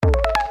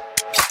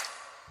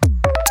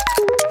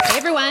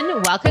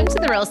everyone. Welcome to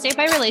the Real Estate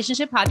by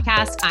Relationship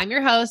podcast. I'm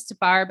your host,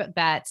 Barb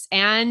Betts,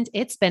 and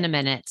it's been a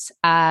minute.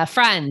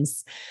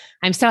 Friends,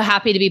 I'm so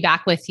happy to be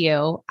back with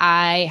you.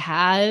 I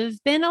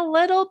have been a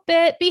little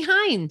bit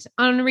behind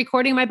on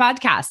recording my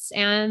podcasts,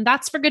 and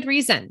that's for good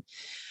reason.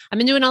 I've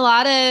been doing a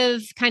lot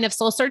of kind of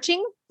soul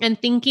searching and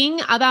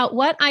thinking about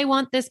what I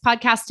want this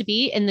podcast to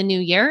be in the new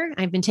year.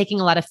 I've been taking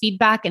a lot of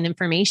feedback and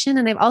information,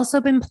 and I've also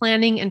been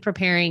planning and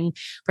preparing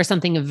for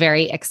something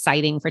very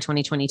exciting for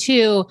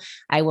 2022.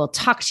 I will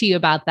talk to you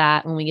about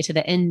that when we get to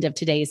the end of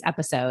today's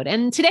episode.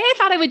 And today I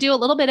thought I would do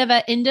a little bit of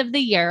an end of the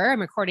year.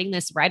 I'm recording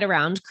this right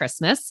around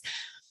Christmas.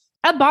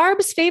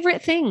 Barb's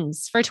favorite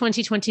things for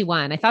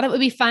 2021. I thought it would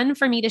be fun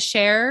for me to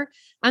share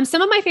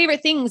some of my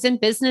favorite things in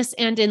business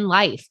and in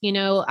life. You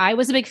know, I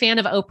was a big fan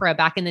of Oprah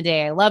back in the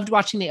day. I loved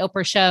watching the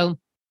Oprah show,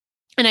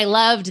 and I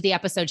loved the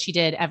episode she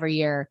did every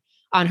year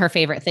on her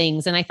favorite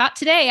things. And I thought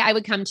today I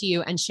would come to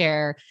you and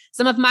share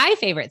some of my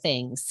favorite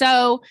things.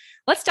 So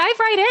let's dive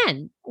right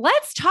in.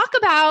 Let's talk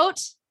about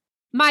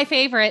my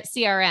favorite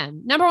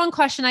CRM. Number one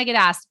question I get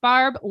asked,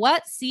 Barb,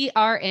 what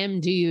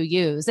CRM do you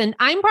use? And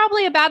I'm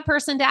probably a bad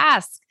person to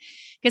ask,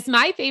 because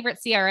my favorite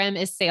CRM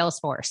is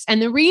Salesforce.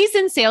 And the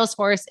reason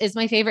Salesforce is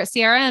my favorite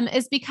CRM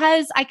is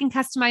because I can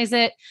customize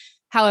it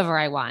however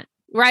I want,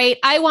 right?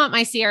 I want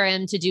my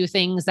CRM to do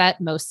things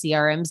that most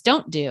CRMs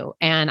don't do.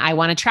 And I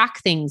want to track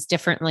things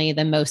differently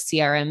than most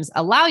CRMs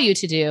allow you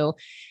to do.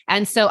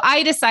 And so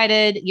I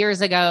decided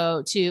years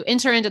ago to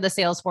enter into the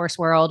Salesforce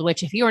world,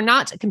 which if you are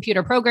not a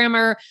computer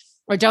programmer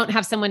or don't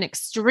have someone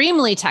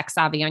extremely tech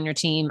savvy on your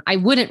team, I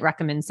wouldn't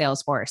recommend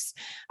Salesforce.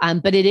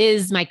 But it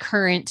is my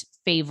current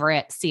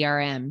favorite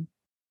CRM.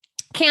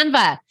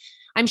 Canva.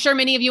 I'm sure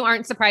many of you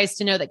aren't surprised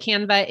to know that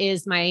Canva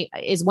is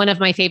one of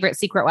my favorite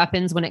secret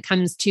weapons when it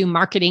comes to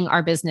marketing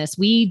our business.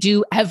 We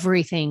do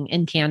everything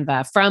in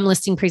Canva, from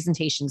listing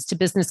presentations to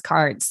business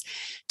cards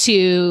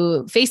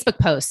to Facebook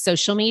posts,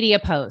 social media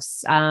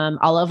posts,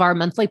 all of our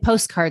monthly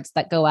postcards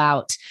that go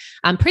out.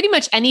 Pretty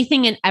much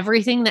anything and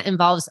everything that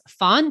involves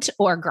font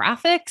or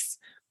graphics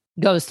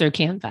goes through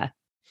Canva.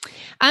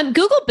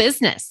 Google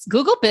Business.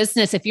 Google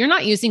Business, if you're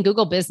not using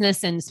Google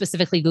Business and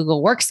specifically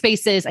Google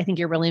Workspaces, I think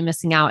you're really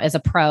missing out as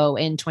a pro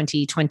in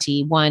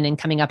 2021 and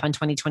coming up on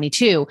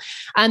 2022.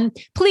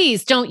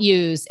 Please don't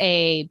use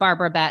a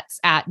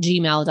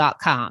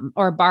barbarabetts@gmail.com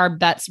or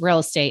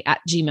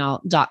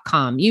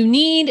barbettsrealestate@gmail.com. You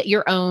need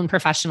your own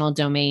professional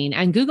domain,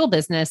 and Google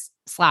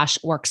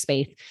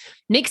Business/Workspace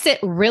makes it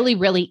really,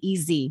 really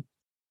easy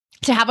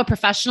to have a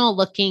professional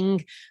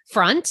looking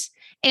front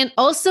and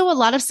also a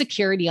lot of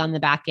security on the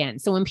back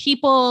end. So when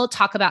people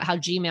talk about how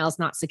Gmail is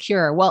not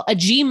secure, well, a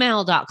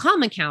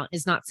gmail.com account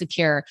is not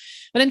secure,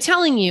 but I'm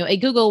telling you, a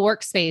Google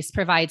Workspace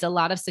provides a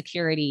lot of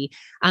security.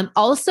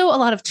 Also, a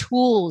lot of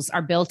tools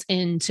are built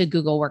into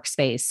Google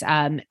Workspace,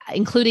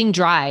 including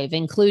Drive,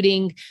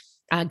 including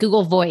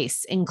Google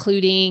Voice,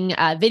 including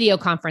video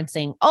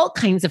conferencing, all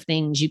kinds of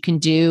things you can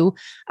do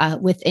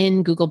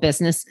within Google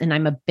Business. And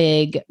I'm a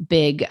big,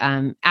 big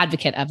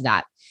advocate of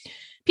that.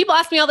 People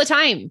ask me all the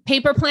time,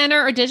 paper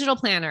planner or digital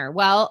planner?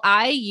 Well,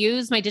 I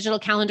use my digital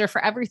calendar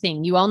for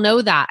everything. You all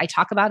know that. I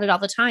talk about it all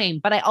the time,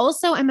 but I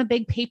also am a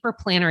big paper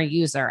planner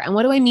user. And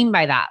what do I mean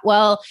by that?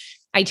 Well,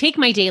 I take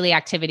my daily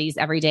activities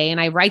every day and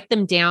I write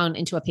them down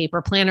into a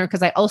paper planner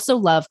because I also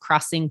love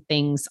crossing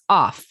things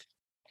off.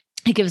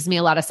 It gives me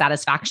a lot of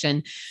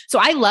satisfaction. So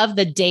I love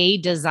the Day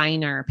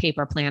Designer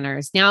paper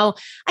planners. Now,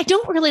 I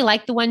don't really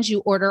like the ones you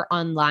order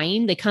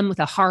online. They come with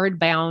a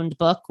hardbound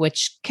book,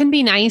 which can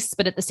be nice,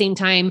 but at the same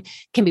time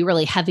can be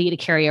really heavy to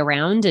carry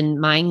around.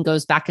 And mine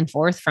goes back and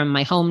forth from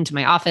my home to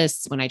my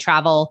office when I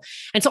travel.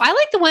 And so I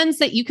like the ones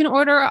that you can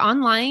order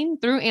online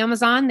through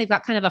Amazon. They've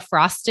got kind of a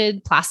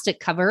frosted plastic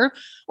cover,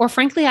 or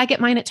frankly, I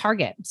get mine at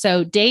Target.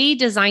 So Day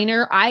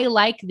Designer, I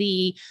like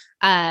the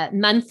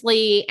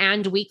monthly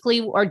and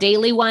weekly or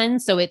daily one.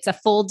 So it's a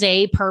full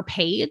day per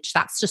page.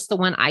 That's just the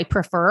one I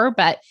prefer,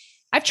 but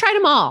I've tried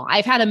them all.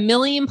 I've had a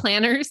million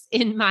planners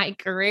in my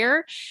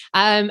career.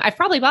 I've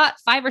probably bought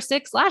 5 or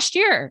 6 last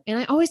year, and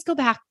I always go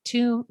back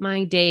to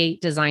my Day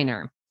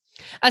Designer.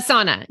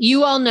 Asana.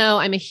 You all know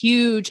I'm a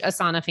huge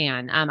Asana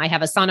fan. I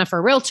have Asana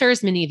for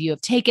Realtors. Many of you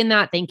have taken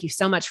that. Thank you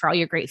so much for all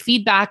your great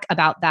feedback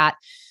about that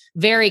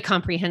very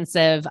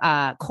comprehensive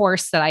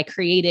course that I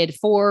created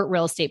for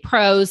real estate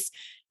pros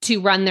to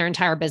run their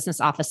entire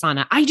business off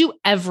Asana. I do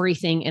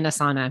everything in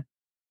Asana.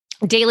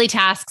 Daily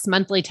tasks,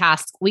 monthly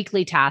tasks,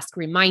 weekly tasks,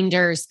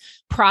 reminders,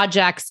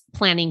 projects,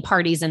 planning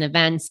parties and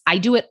events. I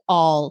do it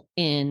all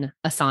in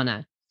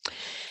Asana.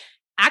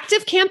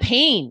 Active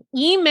Campaign,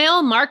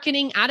 email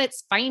marketing at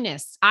its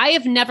finest. I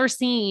have never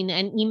seen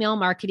an email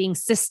marketing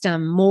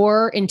system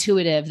more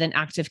intuitive than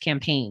Active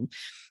Campaign.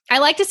 I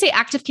like to say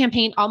Active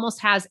Campaign almost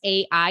has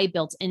AI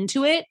built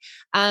into it,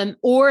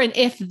 or an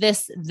if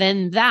this,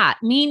 then that,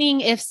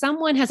 meaning if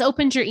someone has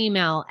opened your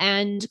email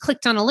and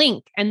clicked on a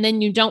link, and then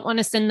you don't want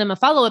to send them a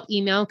follow-up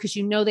email because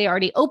you know they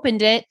already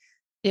opened it,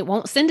 it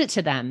won't send it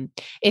to them.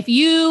 If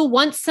you,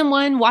 once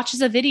someone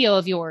watches a video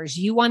of yours,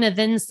 you want to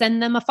then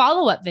send them a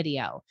follow-up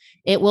video,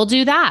 it will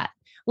do that.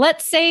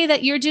 Let's say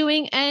that you're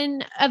doing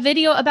a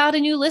video about a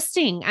new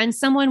listing and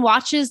someone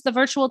watches the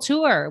virtual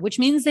tour, which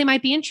means they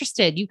might be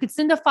interested. You could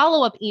send a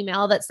follow-up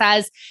email that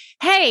says,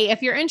 hey,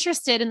 if you're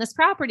interested in this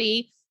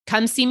property,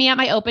 come see me at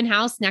my open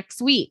house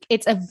next week.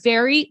 It's a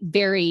very,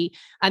 very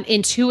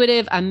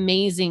intuitive,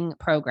 amazing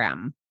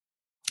program.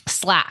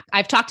 Slack.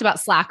 I've talked about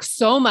Slack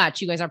so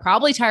much. You guys are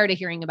probably tired of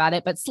hearing about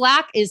it, but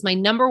Slack is my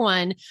number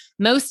one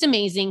most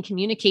amazing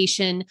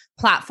communication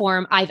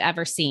platform I've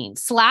ever seen.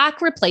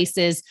 Slack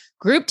replaces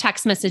group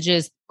text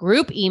messages,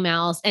 group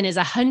emails, and is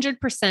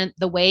 100%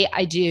 the way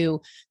I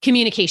do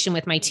communication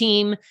with my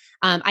team.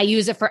 I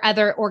use it for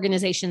other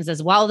organizations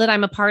as well that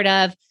I'm a part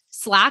of.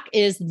 Slack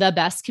is the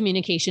best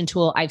communication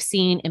tool I've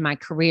seen in my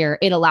career.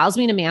 It allows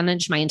me to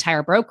manage my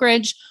entire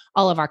brokerage,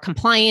 all of our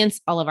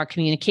compliance, all of our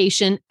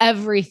communication.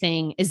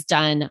 Everything is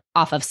done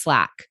off of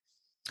Slack.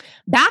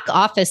 Back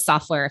office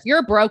software. If you're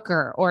a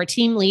broker or a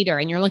team leader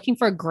and you're looking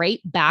for a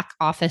great back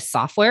office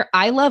software,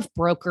 I love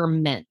Broker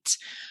Mint.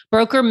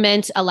 Broker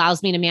Mint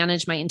allows me to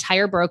manage my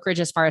entire brokerage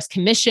as far as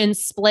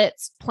commissions,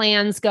 splits,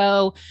 plans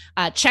go,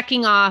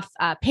 checking off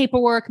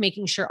paperwork,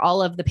 making sure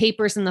all of the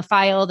papers in the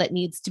file that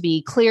needs to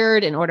be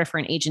cleared in order for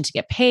an agent to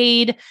get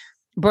paid.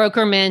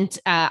 Broker Mint,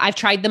 I've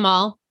tried them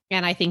all,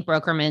 and I think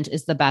Broker Mint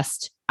is the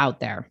best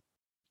out there.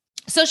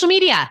 Social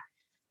media.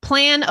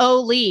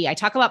 Planoly. I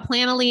talk about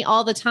Planoly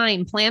all the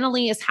time.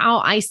 Planoly is how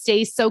I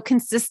stay so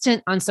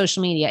consistent on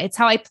social media. It's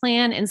how I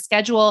plan and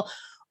schedule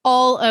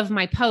all of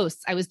my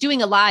posts. I was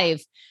doing a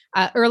live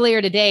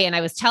earlier today, and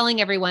I was telling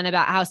everyone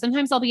about how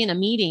sometimes I'll be in a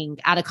meeting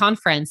at a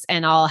conference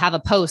and I'll have a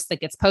post that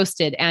gets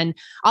posted, and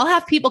I'll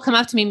have people come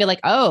up to me and be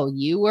like, oh,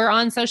 you were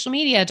on social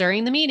media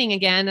during the meeting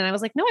again. And I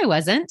was like, no, I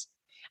wasn't.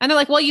 And they're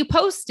like, well, you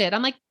posted.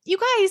 I'm like, you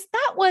guys,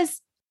 that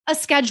was a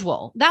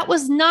schedule. That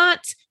was not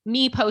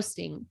me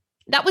posting.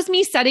 That was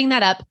me setting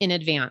that up in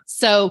advance.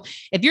 So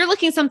if you're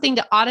looking something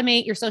to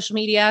automate your social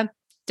media,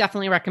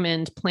 definitely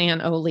recommend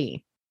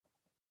Planoly.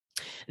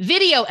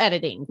 Video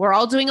editing. We're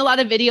all doing a lot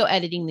of video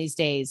editing these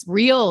days.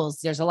 Reels.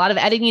 There's a lot of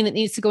editing that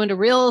needs to go into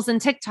Reels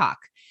and TikTok.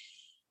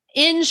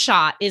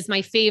 InShot is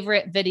my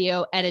favorite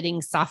video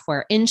editing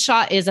software.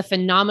 InShot is a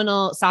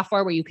phenomenal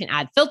software where you can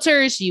add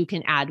filters, you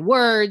can add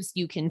words,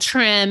 you can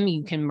trim,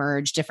 you can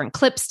merge different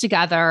clips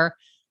together.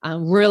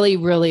 Really,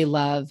 really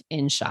love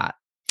InShot.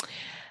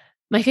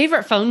 My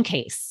favorite phone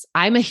case.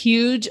 I'm a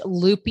huge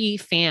Loopy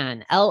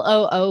fan.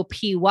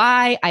 Loopy.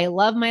 I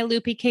love my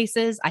Loopy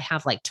cases. I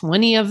have like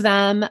 20 of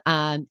them.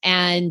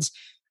 And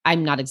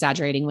I'm not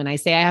exaggerating when I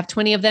say I have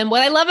 20 of them.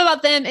 What I love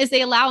about them is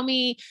they allow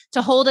me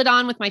to hold it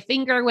on with my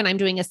finger when I'm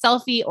doing a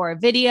selfie or a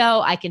video.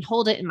 I can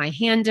hold it in my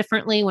hand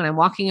differently when I'm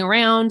walking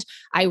around.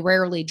 I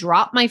rarely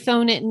drop my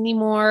phone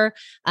anymore.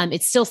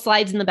 It still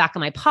slides in the back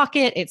of my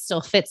pocket. It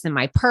still fits in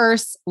my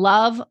purse.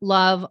 Love,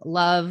 love,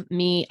 love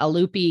me a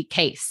Loopy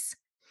case.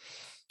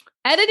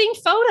 Editing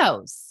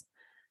photos.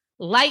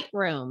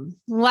 Lightroom.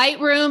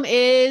 Lightroom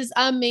is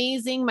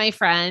amazing, my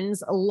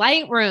friends.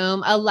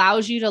 Lightroom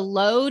allows you to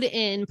load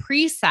in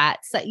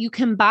presets that you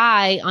can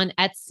buy on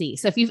Etsy.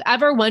 So if you've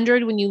ever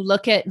wondered when you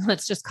look at,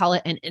 let's just call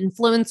it an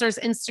influencer's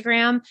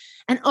Instagram,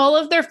 and all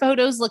of their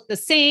photos look the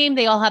same,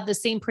 they all have the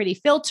same pretty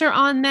filter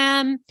on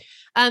them.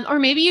 Or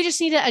maybe you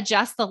just need to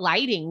adjust the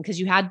lighting because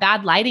you had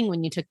bad lighting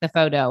when you took the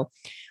photo.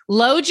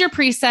 Load your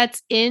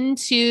presets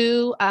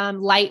into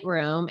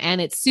Lightroom,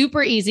 and it's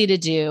super easy to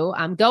do.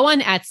 Go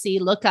on Etsy,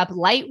 look up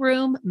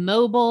Lightroom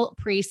mobile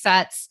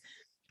presets,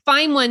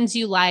 find ones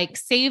you like,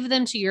 save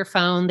them to your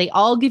phone. They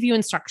all give you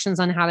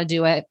instructions on how to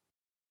do it,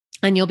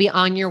 and you'll be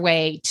on your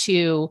way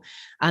to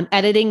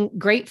editing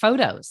great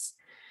photos.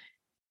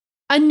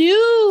 A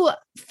new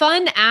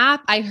fun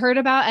app I heard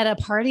about at a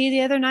party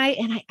the other night,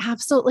 and I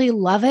absolutely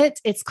love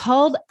it. It's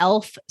called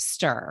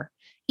Elfster.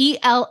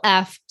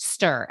 ELF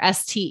Stir,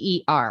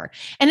 STER.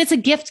 And it's a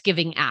gift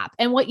giving app.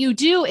 And what you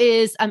do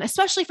is,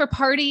 especially for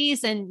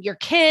parties and your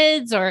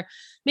kids, or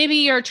maybe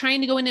you're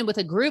trying to go in with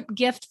a group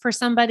gift for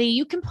somebody,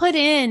 you can put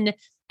in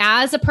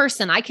as a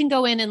person, I can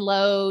go in and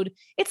load,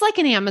 it's like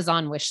an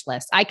Amazon wish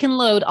list. I can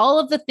load all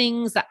of the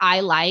things that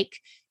I like,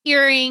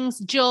 earrings,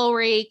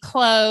 jewelry,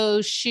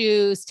 clothes,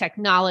 shoes,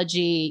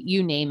 technology,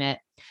 you name it.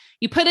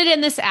 You put it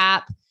in this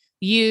app,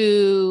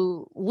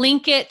 you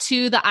link it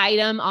to the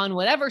item on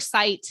whatever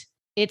site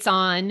it's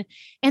on.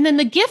 And then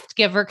the gift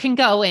giver can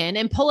go in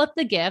and pull up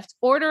the gift,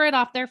 order it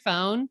off their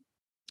phone,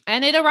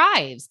 and it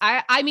arrives.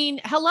 I mean,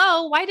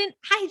 hello, why didn't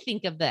I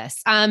think of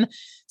this?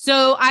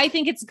 So I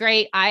think it's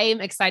great.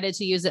 I'm excited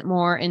to use it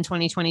more in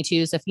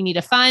 2022. So if you need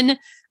a fun,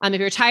 if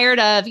you're tired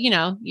of,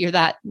 you're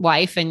that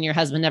wife and your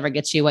husband never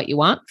gets you what you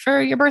want for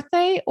your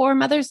birthday or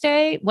Mother's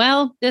Day,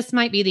 well, this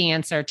might be the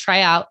answer. Try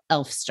out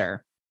Elfster.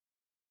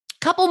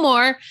 Couple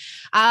more.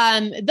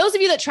 Those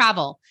of you that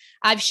travel,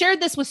 I've shared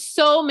this with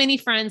so many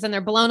friends and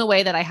they're blown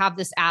away that I have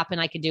this app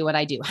and I can do what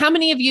I do. How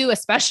many of you,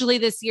 especially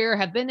this year,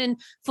 have been in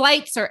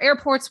flights or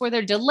airports where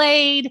they're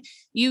delayed?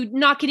 You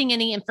not getting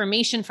any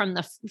information from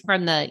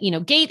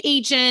the gate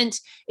agent.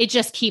 It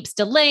just keeps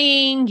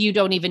delaying. You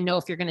don't even know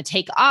if you're going to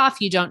take off.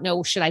 You don't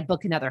know, should I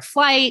book another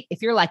flight?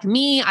 If you're like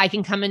me, I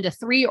can come into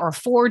 3 or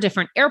 4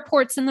 different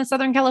airports in the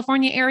Southern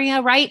California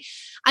area, right?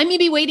 I may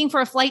be waiting for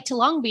a flight to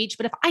Long Beach,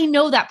 but if I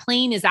know that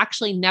plane is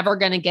actually never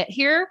going to get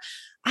here,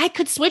 I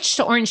could switch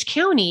to Orange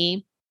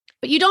County,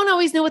 but you don't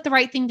always know what the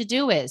right thing to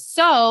do is.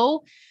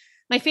 So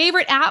my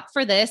favorite app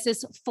for this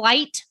is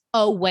Flight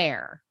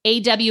Aware,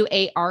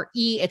 AWARE.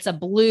 It's a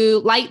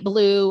light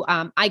blue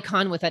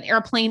icon with an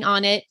airplane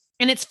on it,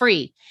 and it's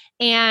free.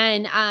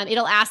 And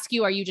it'll ask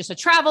you, are you just a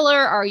traveler?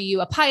 Are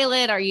you a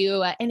pilot?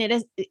 And it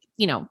is,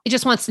 it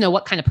just wants to know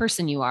what kind of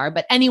person you are,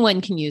 but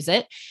anyone can use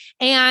it.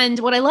 And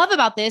what I love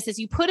about this is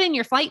you put in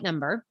your flight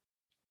number.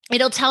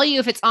 It'll tell you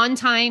if it's on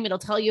time. It'll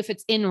tell you if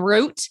it's en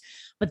route.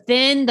 But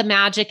then the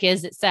magic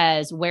is it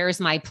says,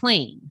 where's my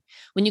plane?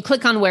 When you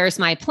click on where's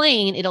my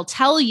plane, it'll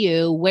tell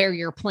you where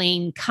your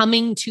plane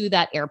coming to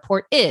that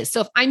airport is.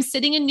 So if I'm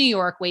sitting in New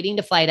York waiting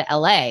to fly to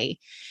LA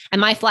and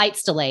my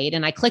flight's delayed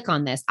and I click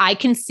on this, I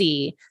can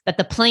see that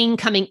the plane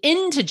coming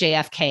into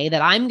JFK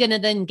that I'm going to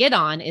then get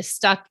on is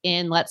stuck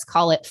in, let's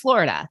call it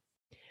Florida.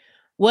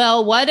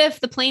 Well, what if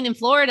the plane in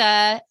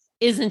Florida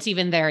isn't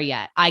even there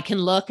yet? I can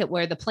look at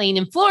where the plane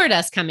in Florida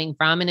is coming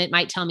from, and it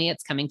might tell me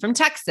it's coming from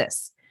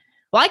Texas.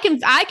 Well,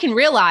 I can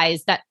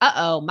realize that,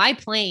 my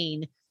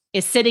plane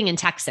is sitting in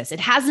Texas. It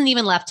hasn't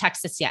even left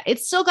Texas yet.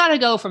 It's still got to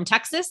go from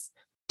Texas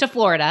to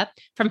Florida,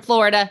 from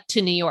Florida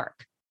to New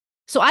York.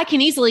 So I can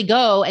easily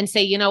go and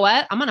say, you know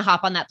what? I'm going to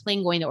hop on that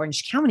plane going to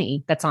Orange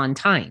County that's on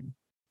time.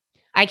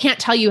 I can't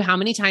tell you how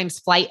many times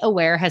Flight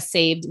Aware has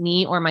saved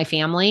me or my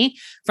family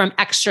from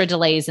extra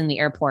delays in the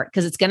airport,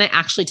 because it's going to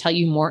actually tell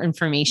you more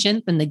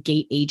information than the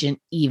gate agent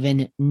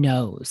even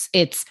knows.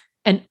 It's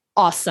an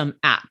awesome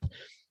app.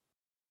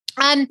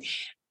 I've gotten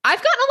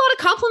a lot of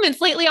compliments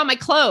lately on my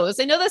clothes.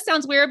 I know this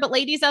sounds weird, but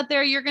ladies out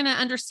there, you're going to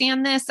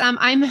understand this.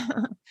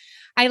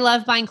 I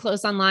love buying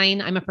clothes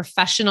online. I'm a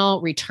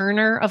professional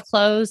returner of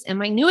clothes. And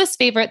my newest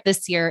favorite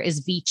this year is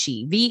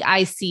Vici,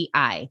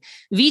 VICI,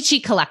 Vici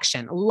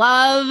collection.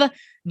 Love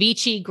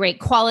Vici, great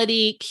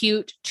quality,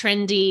 cute,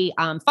 trendy.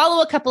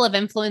 Follow a couple of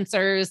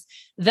influencers.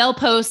 They'll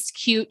post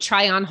cute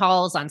try-on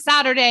hauls on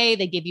Saturday.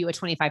 They give you a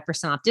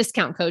 25% off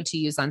discount code to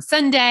use on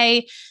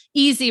Sunday.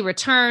 Easy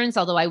returns,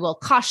 although I will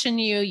caution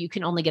you, you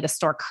can only get a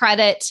store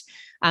credit.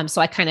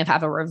 So I kind of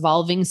have a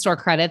revolving store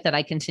credit that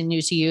I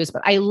continue to use,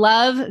 but I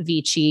love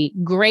Vici,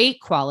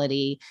 great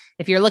quality.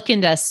 If you're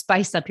looking to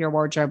spice up your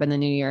wardrobe in the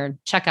new year,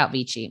 check out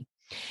Vici.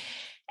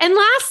 And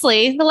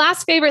lastly, the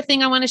last favorite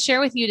thing I want to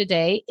share with you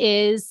today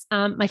is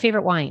my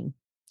favorite wine.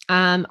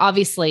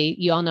 Obviously,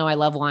 you all know I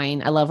love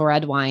wine. I love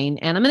red wine.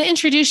 And I'm going to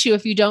introduce you,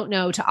 if you don't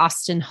know, to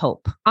Austin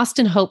Hope.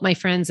 Austin Hope, my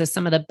friends, is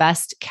some of the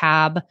best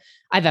cab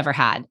I've ever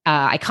had.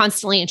 I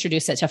constantly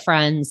introduce it to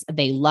friends.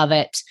 They love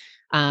it.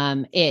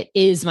 It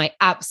is my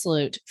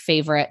absolute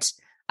favorite.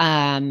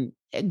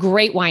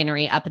 Great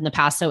winery up in the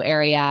Paso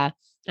area.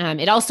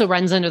 It also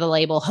runs under the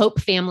label Hope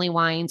Family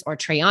Wines or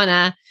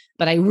Triana,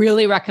 but I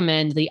really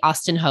recommend the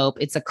Austin Hope.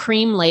 It's a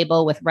cream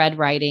label with red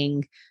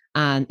writing.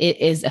 It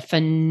is a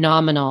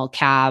phenomenal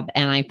cab,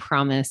 and I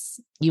promise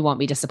you won't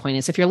be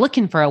disappointed. So if you're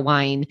looking for a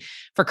wine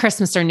for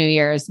Christmas or New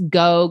Year's,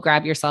 go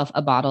grab yourself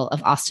a bottle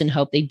of Austin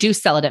Hope. They do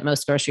sell it at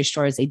most grocery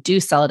stores. They do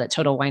sell it at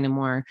Total Wine &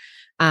 More.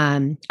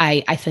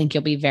 I think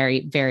you'll be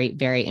very, very,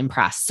 very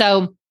impressed.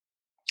 So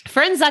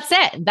friends, that's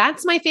it.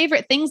 That's my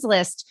favorite things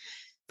list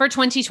for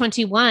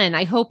 2021.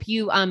 I hope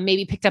you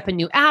maybe picked up a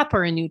new app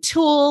or a new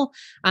tool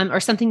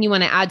or something you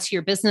want to add to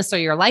your business or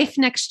your life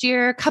next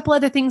year. A couple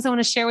other things I want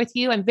to share with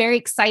you. I'm very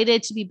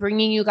excited to be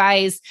bringing you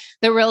guys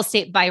the Real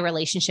Estate by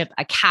Relationship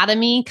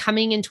Academy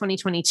coming in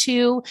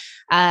 2022.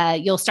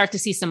 You'll start to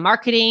see some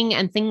marketing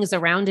and things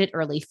around it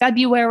early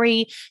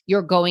February.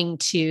 You're going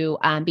to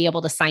be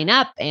able to sign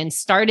up and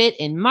start it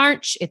in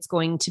March. It's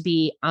going to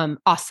be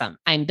awesome.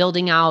 I'm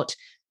building out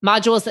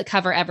modules that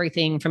cover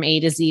everything from A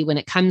to Z when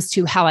it comes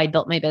to how I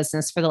built my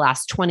business for the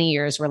last 20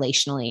 years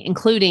relationally,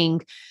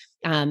 including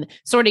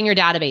sorting your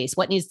database,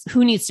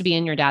 who needs to be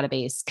in your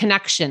database,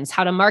 connections,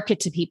 how to market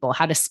to people,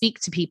 how to speak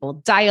to people,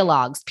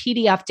 dialogues,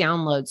 PDF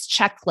downloads,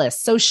 checklists,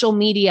 social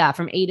media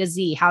from A to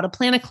Z, how to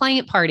plan a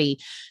client party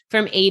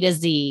from A to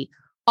Z,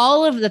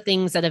 all of the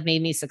things that have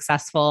made me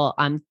successful,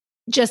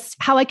 just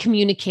how I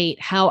communicate,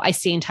 how I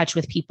stay in touch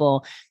with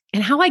people,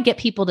 and how I get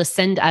people to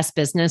send us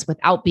business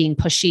without being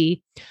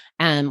pushy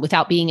and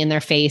without being in their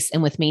face,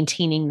 and with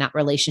maintaining that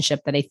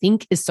relationship that I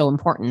think is so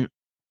important.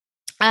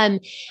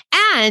 And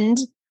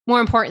More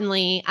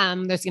importantly,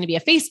 there's going to be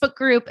a Facebook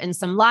group and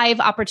some live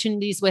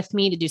opportunities with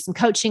me to do some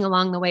coaching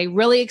along the way.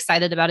 Really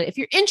excited about it. If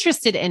you're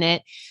interested in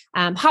it,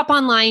 hop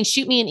online,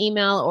 shoot me an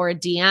email or a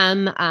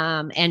DM,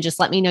 and just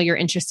let me know you're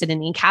interested in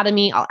the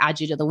academy. I'll add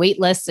you to the wait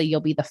list so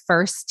you'll be the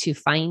first to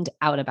find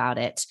out about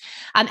it.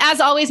 As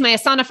always, my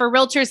Asana for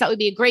Realtors, that would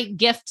be a great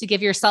gift to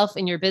give yourself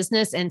and your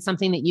business and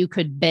something that you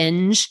could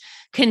binge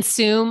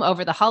consume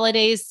over the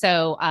holidays.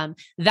 So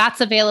that's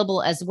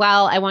available as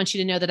well. I want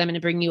you to know that I'm going to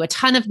bring you a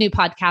ton of new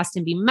podcasts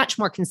and be much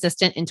more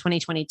consistent in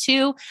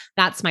 2022.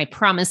 That's my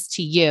promise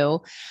to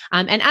you.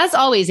 And as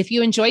always, if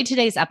you enjoyed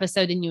today's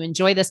episode and you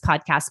enjoy this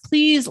podcast,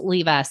 please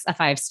leave us a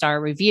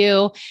 5-star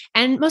review.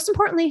 And most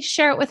importantly,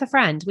 share it with a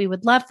friend. We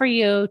would love for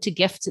you to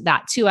gift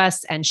that to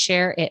us and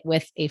share it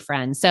with a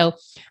friend. So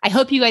I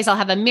hope you guys all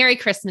have a Merry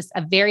Christmas,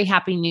 a very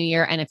Happy New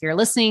Year. And if you're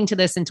listening to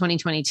this in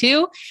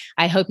 2022,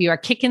 I hope you are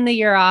kicking the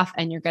year off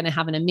and you're going to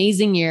have an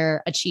amazing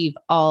year, achieve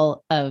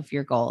all of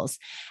your goals.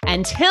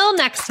 Until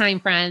next time,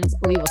 friends,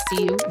 we will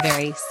see you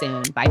very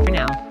soon. Bye for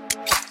now.